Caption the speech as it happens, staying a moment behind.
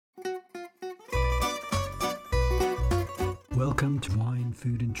Welcome to Wine,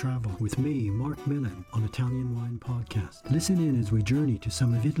 Food and Travel with me, Marc Millon, on Italian Wine Podcast. Listen in as we journey to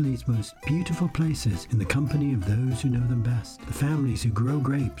some of Italy's most beautiful places in the company of those who know them best, the families who grow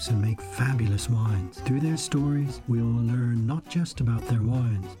grapes and make fabulous wines. Through their stories, we will learn not just about their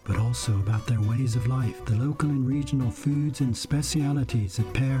wines, but also about their ways of life, the local and regional foods and specialities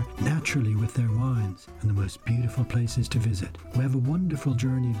that pair naturally with their wines, and the most beautiful places to visit. We have a wonderful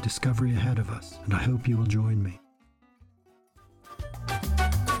journey of discovery ahead of us, and I hope you will join me.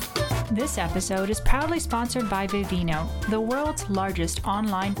 This episode is proudly sponsored by Vivino, the world's largest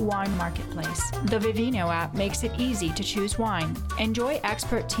online wine marketplace. The Vivino app makes it easy to choose wine. Enjoy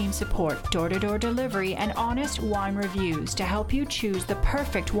expert team support, door-to-door delivery, and honest wine reviews to help you choose the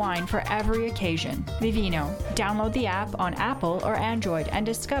perfect wine for every occasion. Vivino. Download the app on Apple or Android and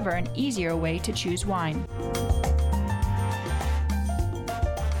discover an easier way to choose wine.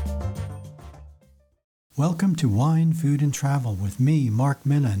 Welcome to Wine, Food and Travel with me, Marc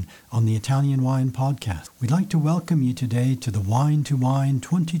Millon, on the Italian Wine Podcast. We'd like to welcome you today to the Wine to Wine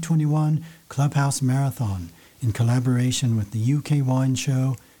 2021 Clubhouse Marathon in collaboration with the UK Wine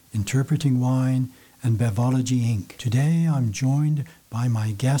Show, Interpreting Wine, and Bevology Inc. Today I'm joined by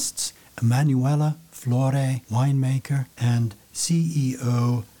my guests Emanuela, Flore, winemaker, and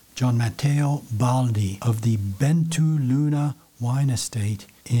CEO Gian Matteo Baldi of the Bentuluna Wine Estate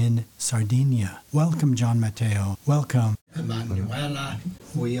in Sardinia. Welcome, Gian Matteo. Welcome. Emanuela,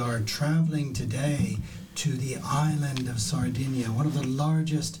 we are traveling today to the island of Sardinia, one of the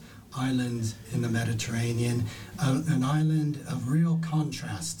largest islands in the Mediterranean, an island of real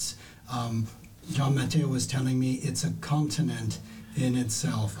contrasts. Gian Matteo was telling me it's a continent in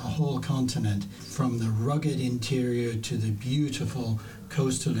itself, a whole continent, from the rugged interior to the beautiful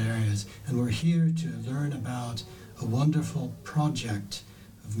coastal areas. And we're here to learn about a wonderful project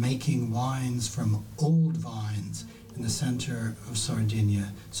of making wines from old vines in the center of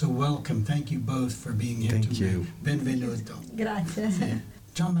Sardinia. So welcome. Thank you both for being here. Thank you. Benvenuto. Grazie.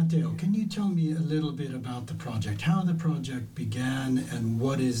 Gian Matteo, can you tell me a little bit about the project, how the project began, and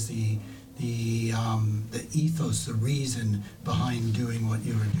what is the ethos, the reason behind doing what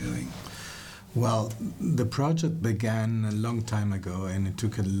you are doing? Well, the project began a long time ago, and it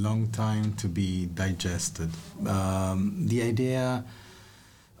took a long time to be digested. The idea,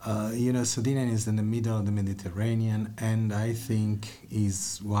 Sardinia is in the middle of the Mediterranean, and I think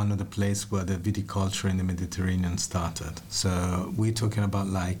is one of the places where the viticulture in the Mediterranean started. So we're talking about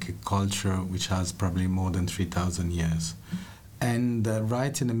like a culture which has probably more than 3,000 years. And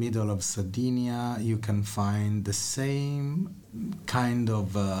right in the middle of Sardinia, you can find the same kind of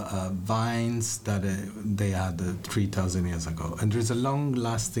vines that they had 3,000 years ago. And there's a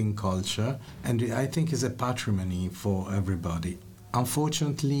long-lasting culture, and I think it's a patrimony for everybody.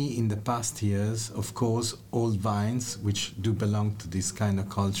 Unfortunately, in the past years, of course, old vines, which do belong to this kind of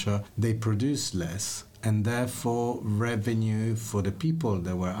culture, they produce less, and therefore revenue for the people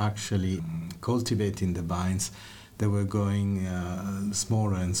that were actually cultivating the vines, they were going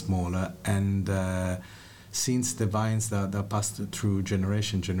smaller and smaller, and since the vines that passed through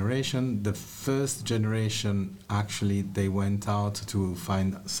generation, the first generation actually they went out to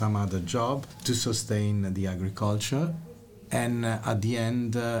find some other job to sustain the agriculture, and at the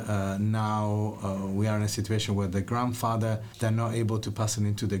end now we are in a situation where the grandfather, they're not able to pass it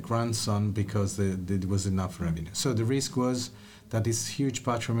into the grandson because there was enough revenue. So the risk was that this huge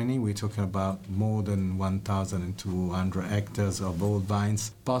patrimony, we're talking about more than 1,200 hectares of old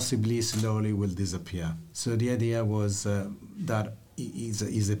vines, possibly slowly will disappear. So the idea was that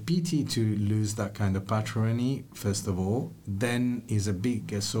is a pity to lose that kind of patrimony, first of all. Then is a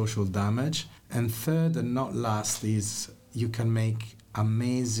big social damage. And third and not last is you can make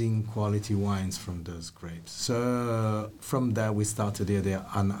amazing quality wines from those grapes. So from there we started the idea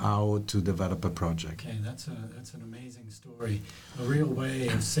on how to develop a project. Okay, that's an amazing story. A real way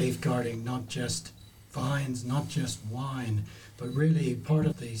of safeguarding not just vines, not just wine, but really part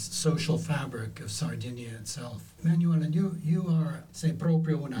of the social fabric of Sardinia itself. Emanuela, you are, sei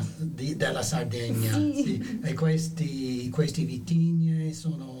proprio una della Sardegna. Sì. E questi vitigni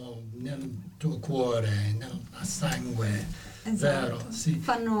sono nel tuo cuore, nel sangue. Esatto. Vero, sì.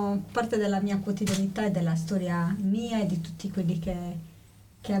 Fanno parte della mia quotidianità e della storia mia e di tutti quelli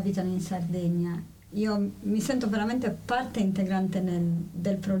che abitano in Sardegna. Io mi sento veramente parte integrante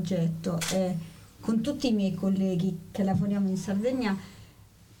del progetto, e con tutti i miei colleghi che lavoriamo in Sardegna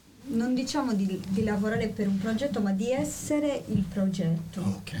non diciamo di lavorare per un progetto, ma di essere il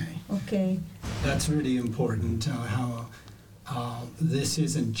progetto. Okay. That's really important. this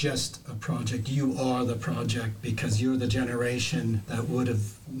isn't just a project, you are the project, because you're the generation that would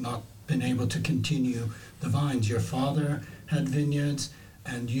have not been able to continue the vines. Your father had vineyards,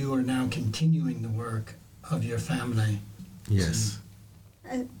 and you are now continuing the work of your family. Yes.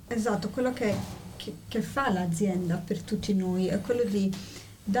 Esatto, quello che fa l'azienda per tutti noi è quello di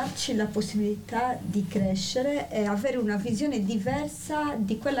darci la possibilità di crescere e avere una visione diversa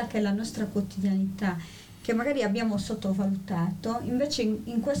di quella che è la nostra quotidianità, che magari abbiamo sottovalutato. Invece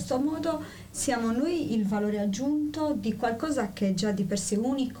in questo modo siamo noi il valore aggiunto di qualcosa che è già di per sé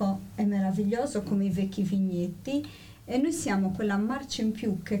unico e meraviglioso, come i vecchi vigneti, e noi siamo quella marcia in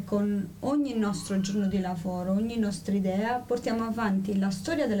più che con ogni nostro giorno di lavoro, ogni nostra idea, portiamo avanti la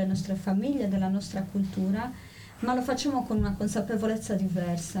storia delle nostre famiglie, della nostra cultura, ma lo facciamo con una consapevolezza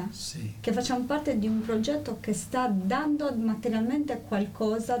diversa, Sì. che facciamo parte di un progetto che sta dando materialmente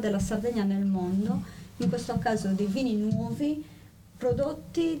qualcosa della Sardegna nel mondo, in questo caso dei vini nuovi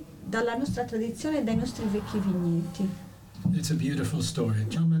prodotti dalla nostra tradizione e dai nostri vecchi vigneti. It's a beautiful story.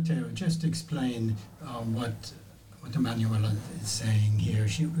 Gian Matteo, just explain what Emanuela is saying here.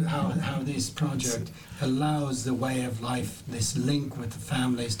 How this project allows the way of life, this link with the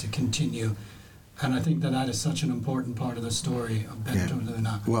families to continue. And I think that is such an important part of the story of Bento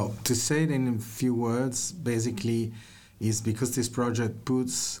Luna. Well, to say it in a few words, basically, is because this project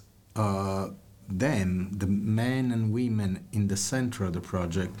puts them, the men and women, in the center of the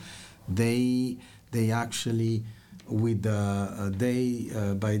project. They actually, with day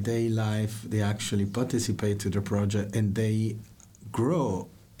by day life, they actually participate to the project, and they grow,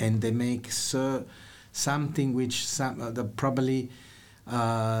 and they make something which probably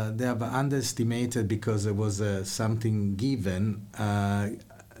they have underestimated, because it was something given.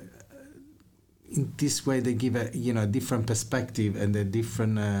 In this way, they give a different perspective and a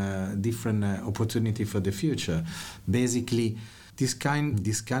different opportunity for the future. Basically, this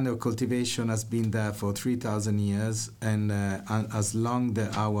kind of cultivation has been there for 3,000 years, and as long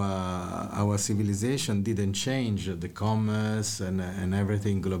as our civilization didn't change, the commerce and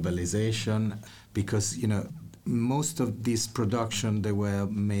everything, globalization, because most of this production, they were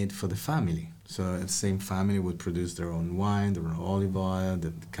made for the family. So the same family would produce their own wine, their own olive oil,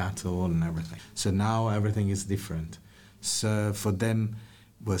 the cattle and everything. So now everything is different. So for them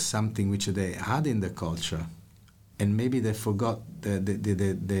was something which they had in their culture, and maybe they forgot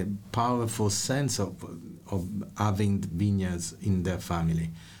the powerful sense of having vineyards in their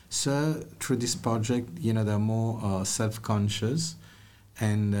family. So through this project, they're more self-conscious,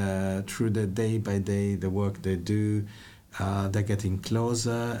 and through the day by day, the work they do, they're getting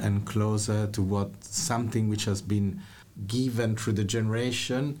closer and closer to something which has been given through the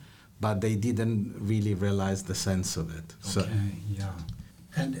generation, but they didn't really realize the sense of it. Okay, yeah.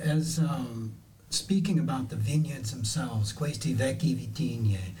 And as speaking about the vineyards themselves, questi vecchi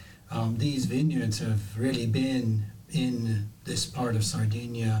vitigni, these vineyards have really been in this part of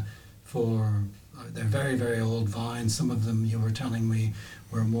Sardinia for they're very, very old vines. Some of them, you were telling me,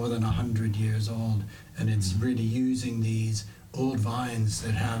 were more than 100 years old. And it's really using these old vines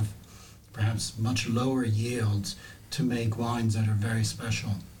that have perhaps much lower yields to make wines that are very special.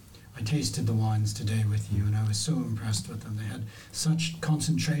 I tasted the wines today with you, and I was so impressed with them. They had such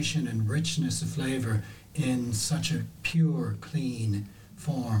concentration and richness of flavor in such a pure, clean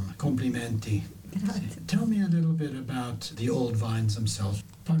form. Complimenti. Tell me a little bit about the old vines themselves.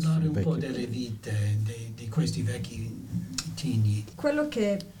 Parlare un po' delle vite di questi vecchi vitigni. Quello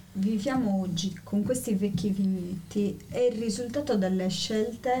che viviamo oggi con questi vecchi vigneti è il risultato delle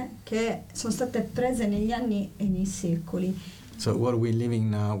scelte che sono state prese negli anni e nei secoli. So what we're living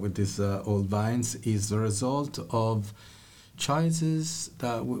now with these old vines is the result of choices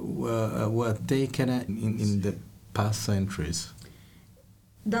that were taken in the past centuries.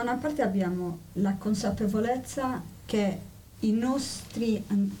 Da una parte abbiamo la consapevolezza che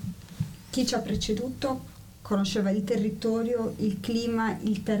chi ci ha preceduto conosceva il territorio, il clima,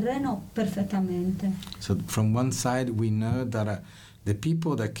 il terreno perfettamente. So from one side we know that the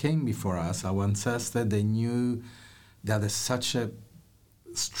people that came before us, our ancestors, they knew that there's such a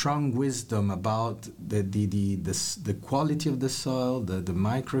strong wisdom about the quality of the soil, the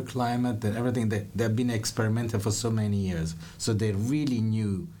microclimate, everything. They've been experimenting for so many years, so they really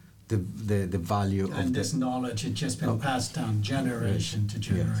knew the value of this knowledge had just been passed down generation to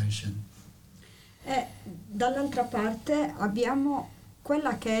generation. E dall'altra parte abbiamo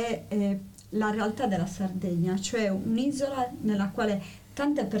quella che è la realtà della Sardegna, cioè un'isola nella quale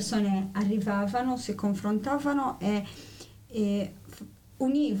tante persone arrivavano, si confrontavano e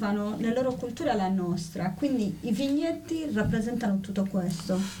univano la loro cultura alla nostra, quindi i vigneti rappresentano tutto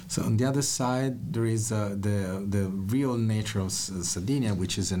questo. So on the other side there is the real nature of Sardinia,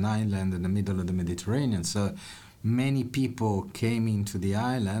 which is an island in the middle of the Mediterranean. So many people came into the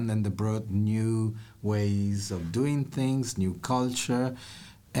island and they brought new ways of doing things, new culture,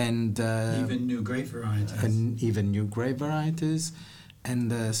 and even new grape varieties.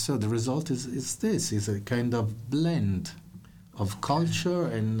 And so the result is a kind of blend of culture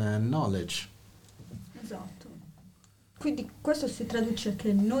and knowledge. Esatto. Quindi questo si traduce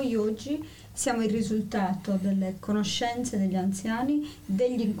che noi oggi siamo il risultato delle conoscenze degli anziani,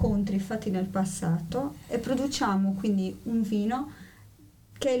 degli incontri fatti nel passato, e produciamo quindi un vino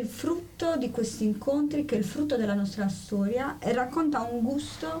che è il frutto di questi incontri, che è il frutto della nostra storia e racconta un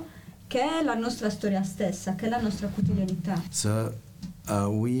gusto che è la nostra storia stessa, che è la nostra quotidianità. So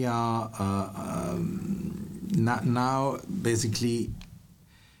we are now basically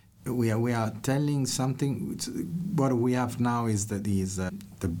we are telling something. What we have now is that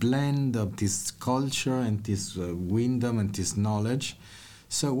the blend of this culture and this wisdom and this knowledge.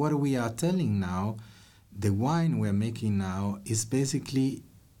 So what we are telling now, the wine we are making now is basically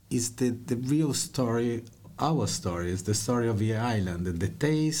the real story. Our story is the story of the island, the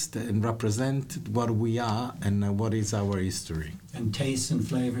taste and represent what we are and what is our history. And tastes and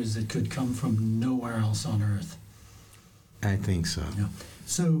flavors that could come from nowhere else on earth. I think so. Yeah.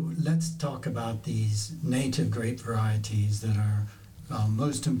 So let's talk about these native grape varieties that are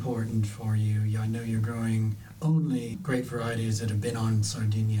most important for you. I know you're growing only grape varieties that have been on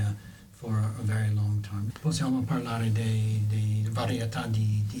Sardinia for a very long time. Possiamo parlare di varietà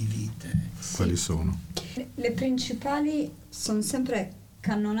di vite. Quali sono? Le principali sono sempre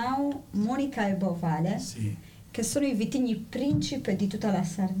Cannonau, Monica e Bovale, Sì. che sono i vitigni principe di tutta la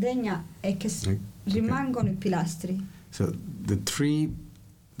Sardegna e che rimangono i pilastri. So the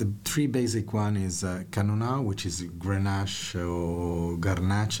three basic one is Cannonau, which is Grenache or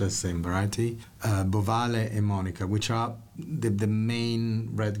Garnacha, same variety, Bovale and Monica, which are the main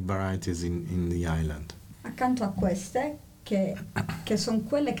red varieties in the island. Accanto a queste, che sono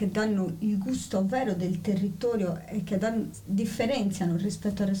quelle che danno il gusto vero del territorio e che differenziano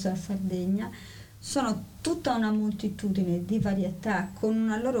rispetto al resto della Sardegna, sono tutta una moltitudine di varietà con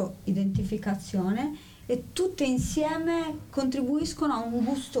una loro identificazione e tutte insieme contribuiscono a un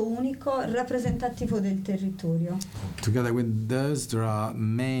gusto unico rappresentativo del territorio. Together with those, there are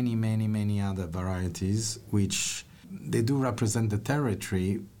many other varieties which they do represent the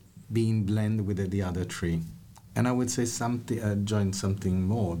territory being blended with the other tree. And I would say join something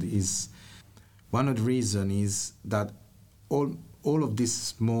more is one of the reasons is that all of these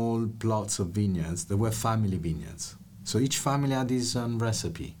small plots of vineyards, they were family vineyards. So each family had its own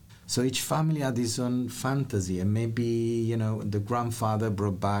recipe. So each family had its own fantasy, and maybe, the grandfather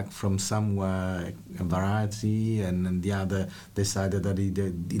brought back from somewhere a variety, and the other decided that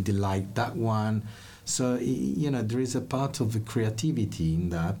he liked that one. So, there is a part of the creativity in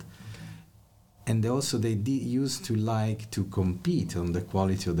that. And also they used to like to compete on the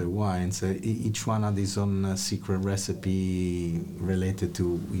quality of the wine. So each one had his own secret recipe related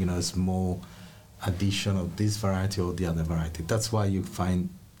to, a small addition of this variety or the other variety. That's why you find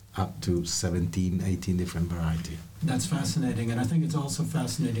up to 17, 18 different varieties. That's fascinating, and I think it's also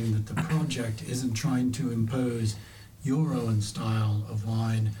fascinating that the project isn't trying to impose your own style of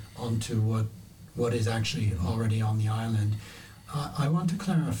wine onto what is actually already on the island. I want to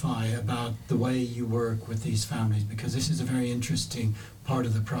clarify about the way you work with these families, because this is a very interesting part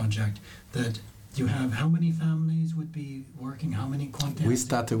of the project, that you have how many families would be working, how many quantities? We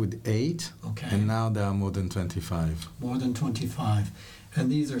started with 8, okay, and now there are more than 25. More than 25. And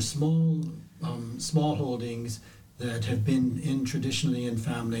these are small holdings that have been traditionally in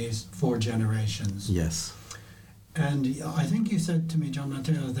families for generations. Yes. And I think you said to me, John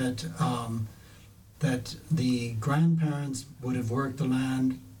Matteo, that the grandparents would have worked the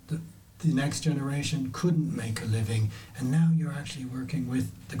land, the next generation couldn't make a living, and now you're actually working with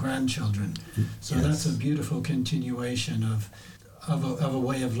the grandchildren. So yes, that's a beautiful continuation of a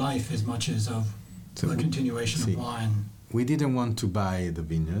way of life as much as of a continuation of wine. We didn't want to buy the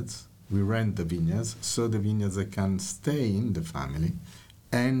vineyards. We rent the vineyards, so the vineyards can stay in the family.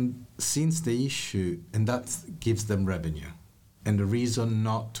 And since the issue, and that gives them revenue, and the reason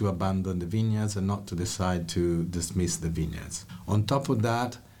not to abandon the vineyards and not to decide to dismiss the vineyards. On top of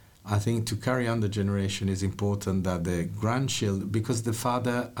that, I think to carry on the generation is important that the grandchildren, because the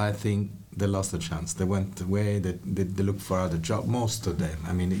father, I think, they lost the chance. They went away, they looked for other job, most of them.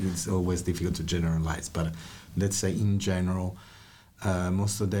 I mean, it's always difficult to generalize, but let's say in general,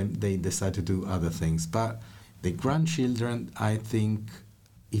 most of them, they decide to do other things. But the grandchildren, I think,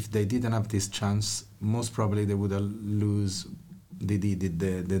 if they didn't have this chance, most probably they would lose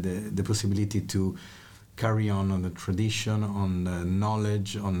the possibility to carry on the tradition, on the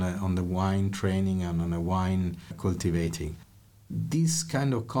knowledge, on the wine training and on the wine cultivating. This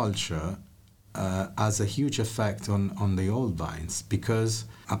kind of culture has a huge effect on the old vines, because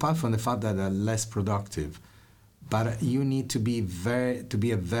apart from the fact that they're less productive, but you need to be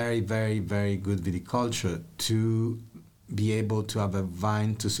a very, very, very good viticulture to be able to have a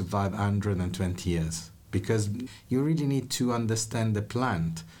vine to survive 120 years. Because you really need to understand the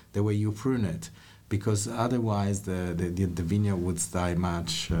plant, the way you prune it, because otherwise the vineyard would die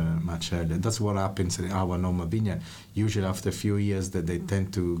much earlier. That's what happens in our normal vineyard. Usually after a few years that they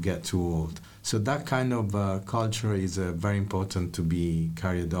tend to get too old. So that kind of culture is very important to be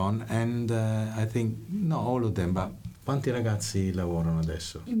carried on, and I think not all of them, but quanti ragazzi lavorano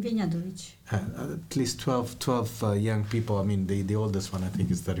adesso? In vigna 12. At least 12 young people. I mean, the oldest one I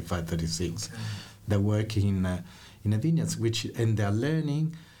think is 35, 36. Okay. They're working in the vineyards, and they're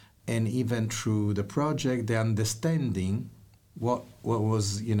learning, and even through the project, they're understanding what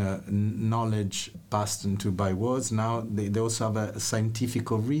was, knowledge passed into by words. Now they also have a scientific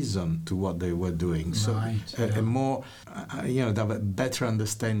reason to what they were doing. So a more, they have a better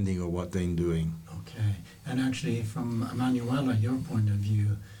understanding of what they're doing. Okay. And actually, from Emanuela, your point of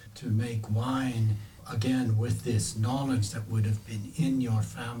view, to make wine, again, with this knowledge that would have been in your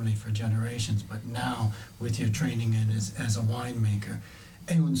family for generations, but now with your training as a winemaker,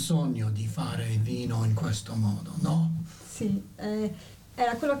 è un sogno di fare vino in questo modo, no? Sì,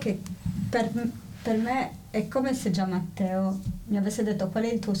 era quello che per me è come se già Matteo mi avesse detto qual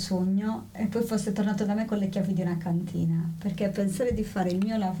è il tuo sogno e poi fosse tornato da me con le chiavi di una cantina, perché pensare di fare il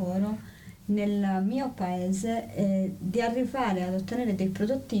mio lavoro nel mio paese e di arrivare ad ottenere dei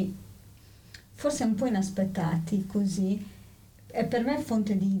prodotti forse un po' inaspettati così, è per me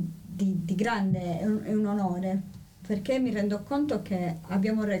fonte di grande, è un onore, perché mi rendo conto che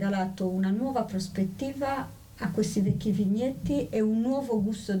abbiamo regalato una nuova prospettiva a questi vecchi vigneti e un nuovo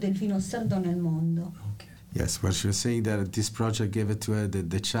gusto del vino sardo nel mondo. Okay. Yes, well, she was saying that this project gave it to her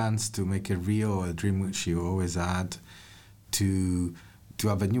the chance to make it real, a dream which she always had, to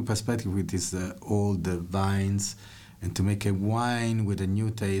have a new perspective with these old vines, and to make a wine with a new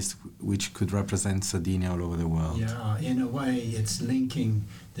taste which could represent Sardinia all over the world. Yeah, in a way it's linking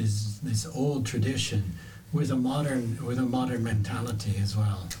this old tradition with a modern mentality as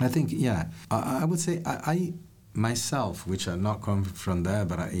well. I think, yeah, I would say I myself, which I'm not coming from there,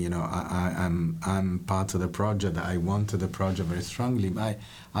 but I'm part of the project. I wanted the project very strongly, but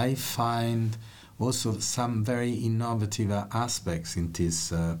I find also some very innovative aspects in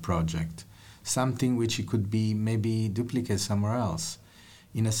this project. Something which it could be maybe duplicate somewhere else.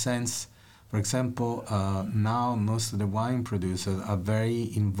 In a sense, for example, now most of the wine producers are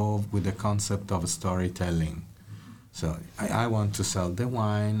very involved with the concept of storytelling. So I want to sell the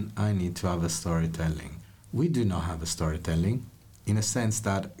wine, I need to have a storytelling. We do not have a storytelling, in a sense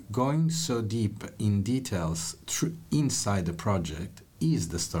that going so deep in details inside the project is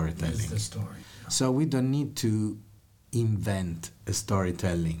the storytelling. Is the story. Yeah. So we don't need to invent a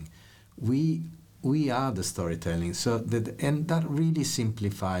storytelling. We are the storytelling, and that really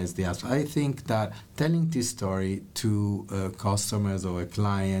simplifies the aspect. I think that telling this story to customers or a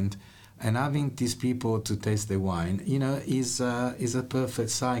client and having these people to taste the wine, is a perfect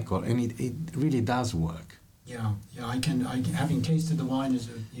cycle, and it really does work. Yeah, having tasted the wine with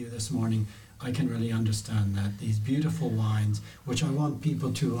you this morning, I can really understand that. These beautiful wines, which I want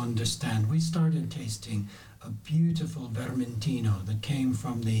people to understand. We started tasting a beautiful Vermentino that came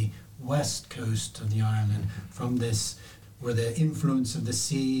from the west coast of the island, from this, where the influence of the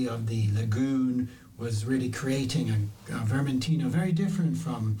sea, of the lagoon, was really creating a Vermentino very different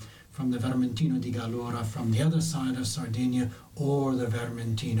from the Vermentino di Gallura from the other side of Sardinia, or the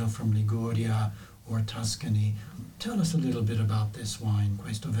Vermentino from Liguria or Tuscany. Tell us a little bit about this wine,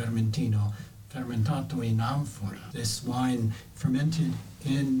 questo Vermentino, fermentato in amphora. This wine fermented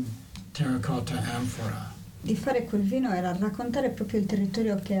in terracotta amphora. Di fare quel vino era raccontare proprio il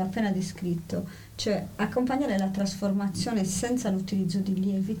territorio che hai appena descritto, cioè accompagnare la trasformazione senza l'utilizzo di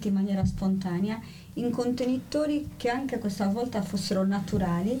lieviti in maniera spontanea in contenitori che anche questa volta fossero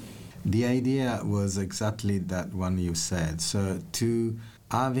naturali. The idea was exactly that one you said. So to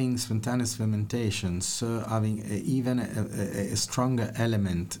having spontaneous fermentation, so having even a stronger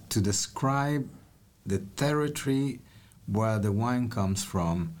element to describe the territory where the wine comes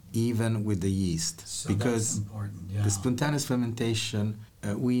from, even with the yeast. So because that's important, yeah. The spontaneous fermentation,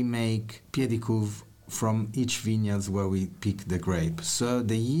 we make pied de cuve from each vineyard where we pick the grape. So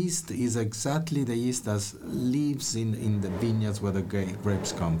the yeast is exactly the yeast that lives in the vineyards where the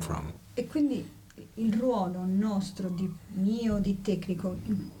grapes come from. E quindi il ruolo nostro, mio, di tecnico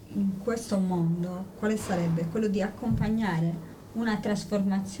in questo mondo, quale sarebbe? Quello di accompagnare una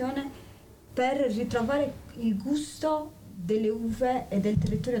trasformazione per ritrovare il gusto delle uve e del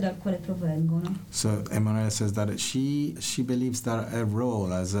territorio dal quale provengono. So Emanuela says that she believes that her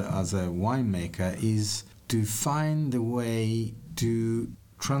role as a winemaker is to find the way to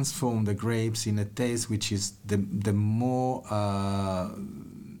transform the grapes in a taste which is the more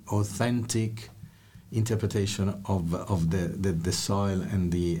authentic interpretation of the soil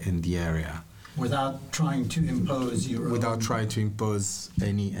and the area. Without trying to impose your Without own... trying to impose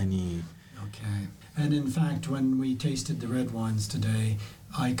any. Okay. And in fact, when we tasted the red wines today,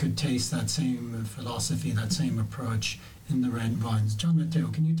 I could taste that same philosophy, that same approach in the red wines. Gian Matteo,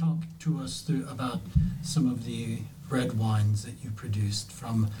 can you talk to us about some of the red wines that you produced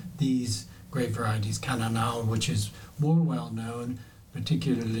from these grape varieties, Cananao, which is more well known,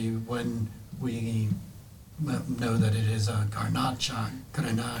 particularly when we know that it is a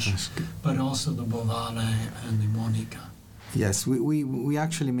Grenache, but also the Bovale and the Monica. Yes, we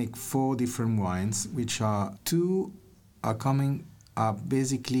actually make 4 different wines, which are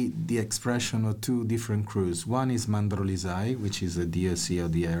basically the expression of 2 different crus. One is Mandrolisai, which is a DOC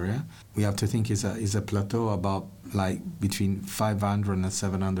of the area. We have to think is a plateau about like between 500 and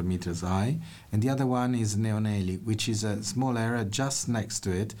 700 meters high. And the other one is Neoneli, which is a small area just next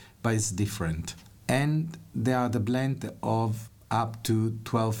to it, but it's different. And they are the blend of up to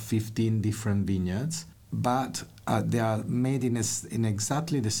 12, 15 different vineyards, but they are made in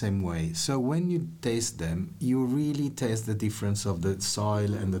exactly the same way. So when you taste them, you really taste the difference of the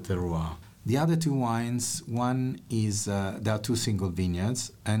soil and the terroir. The other 2 wines, one is, there are 2 single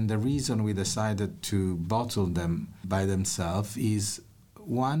vineyards, and the reason we decided to bottle them by themselves is,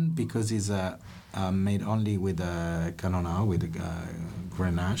 one, because it's made only with Canonau, with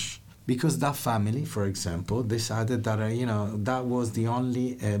Grenache. Because that family, for example, decided that that was the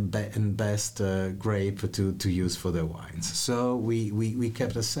only and best grape to use for their wines. So we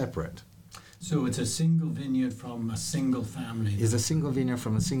kept it separate. So it's a single vineyard from a single family. It's a single vineyard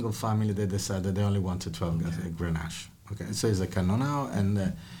from a single family that decided they only wanted 12 Grenache. Okay, so it's a Canonau,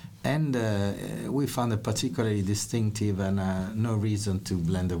 and we found it particularly distinctive and no reason to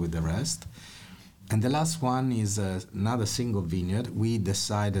blend it with the rest. And the last one is another single vineyard. We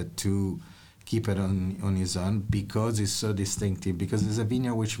decided to keep it on his own because it's so distinctive, because it's a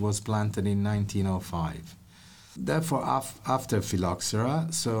vineyard which was planted in 1905. Therefore, after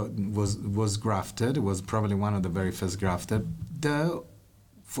phylloxera, so was grafted. It was probably one of the very first grafted. Though,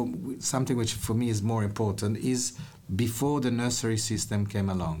 something which for me is more important is before the nursery system came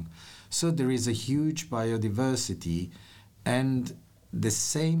along. So there is a huge biodiversity, and the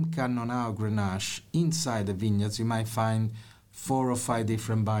same Canonau Grenache inside the vineyards, you might find 4 or 5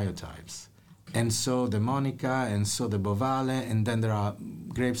 different biotypes. And so the Monica, and so the Bovale, and then there are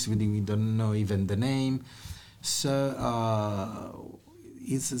grapes we don't know even the name. So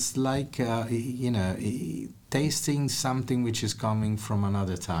it's like, tasting something which is coming from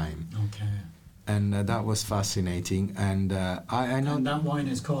another time. Okay. And that was fascinating. And I know... And that wine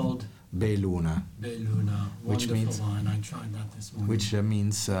is called? Beluna. Beluna, which means wine. I tried that this morning. Which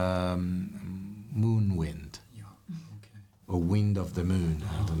means moon wind. Yeah, okay. Or wind of the moon,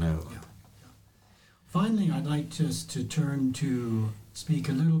 I don't know. Yeah. Finally, I'd like just to turn to speak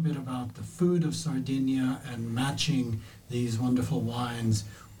a little bit about the food of Sardinia and matching these wonderful wines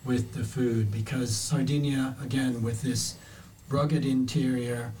with the food, because Sardinia, again, with this rugged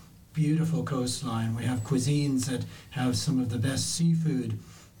interior, beautiful coastline, we have cuisines that have some of the best seafood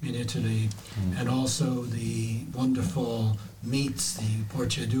in Italy, and also the wonderful meats, the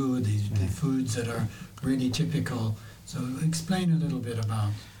porcedu, the foods that are really typical. So explain a little bit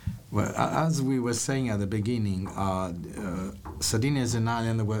about. Well, as we were saying at the beginning, Sardinia is an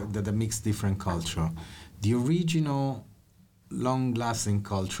island that mix different culture. The original long-lasting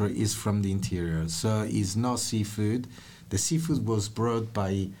culture is from the interior, so it's not seafood. The seafood was brought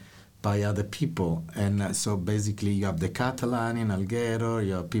by other people, and so basically you have the Catalan in Alghero,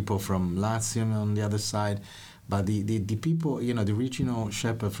 you have people from Latium on the other side, but the people, the original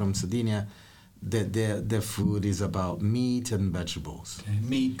shepherd from Sardinia, their food is about meat and vegetables. Okay.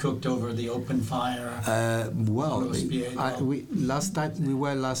 Meat cooked over the open fire. We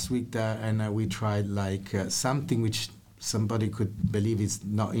were last week there, and we tried something which somebody could believe is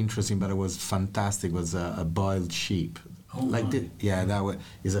not interesting, but it was fantastic. It was a boiled sheep. That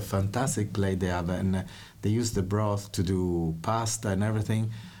is a fantastic plate they have, and they use the broth to do pasta and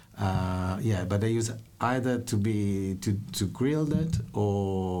everything. But they use either to grill it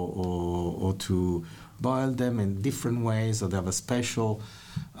or to boil them in different ways, or they have a special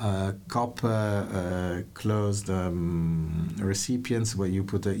copper closed recipients where you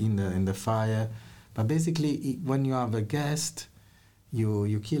put it in the fire. But basically, when you have a guest,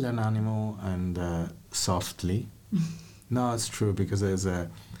 you kill an animal and softly. No, it's true, because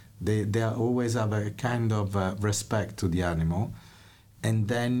they always have a kind of respect to the animal, and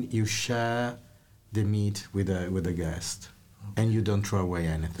then you share the meat with a guest, and you don't throw away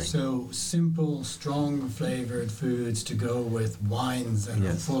anything. So simple, strong flavored foods to go with wines that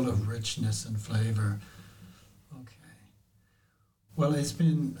are full of richness and flavor. Okay. Well, it's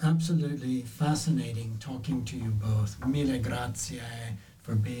been absolutely fascinating talking to you both. Mille grazie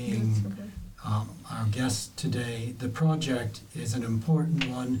for being our guest today. The project is an important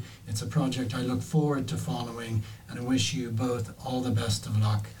one. It's a project I look forward to following, and I wish you both all the best of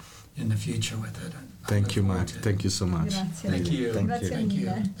luck in the future with it. Thank you, Marc. Thank you so much. Grazie. Thank you. Thank you.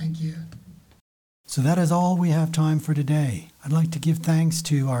 Thank you. So that is all we have time for today. I'd like to give thanks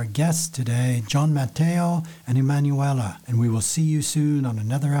to our guests today, John Matteo and Emanuela, and we will see you soon on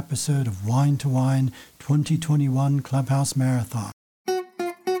another episode of Wine to Wine 2021 Clubhouse Marathon.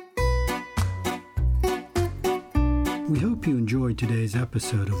 We hope you enjoyed today's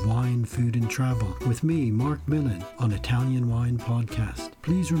episode of Wine, Food and Travel with me, Marc Millon, on Italian Wine Podcast.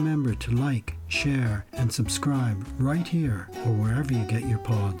 Please remember to like, share, and subscribe right here or wherever you get your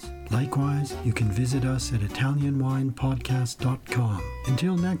pods. Likewise, you can visit us at ItalianWinePodcast.com.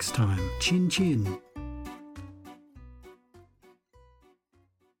 Until next time, chin chin.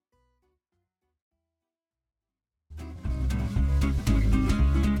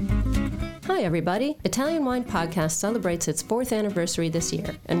 Hi everybody! Italian Wine Podcast celebrates its 4th anniversary this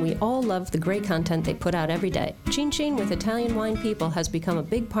year, and we all love the great content they put out every day. Chin Chin with Italian wine people has become a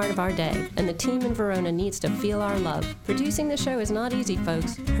big part of our day, and the team in Verona needs to feel our love. Producing the show is not easy,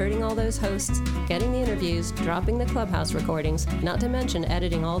 folks. Herding all those hosts, getting the interviews, dropping the Clubhouse recordings, not to mention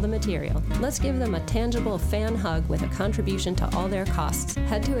editing all the material. Let's give them a tangible fan hug with a contribution to all their costs.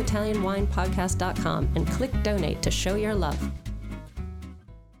 Head to ItalianWinePodcast.com and click donate to show your love.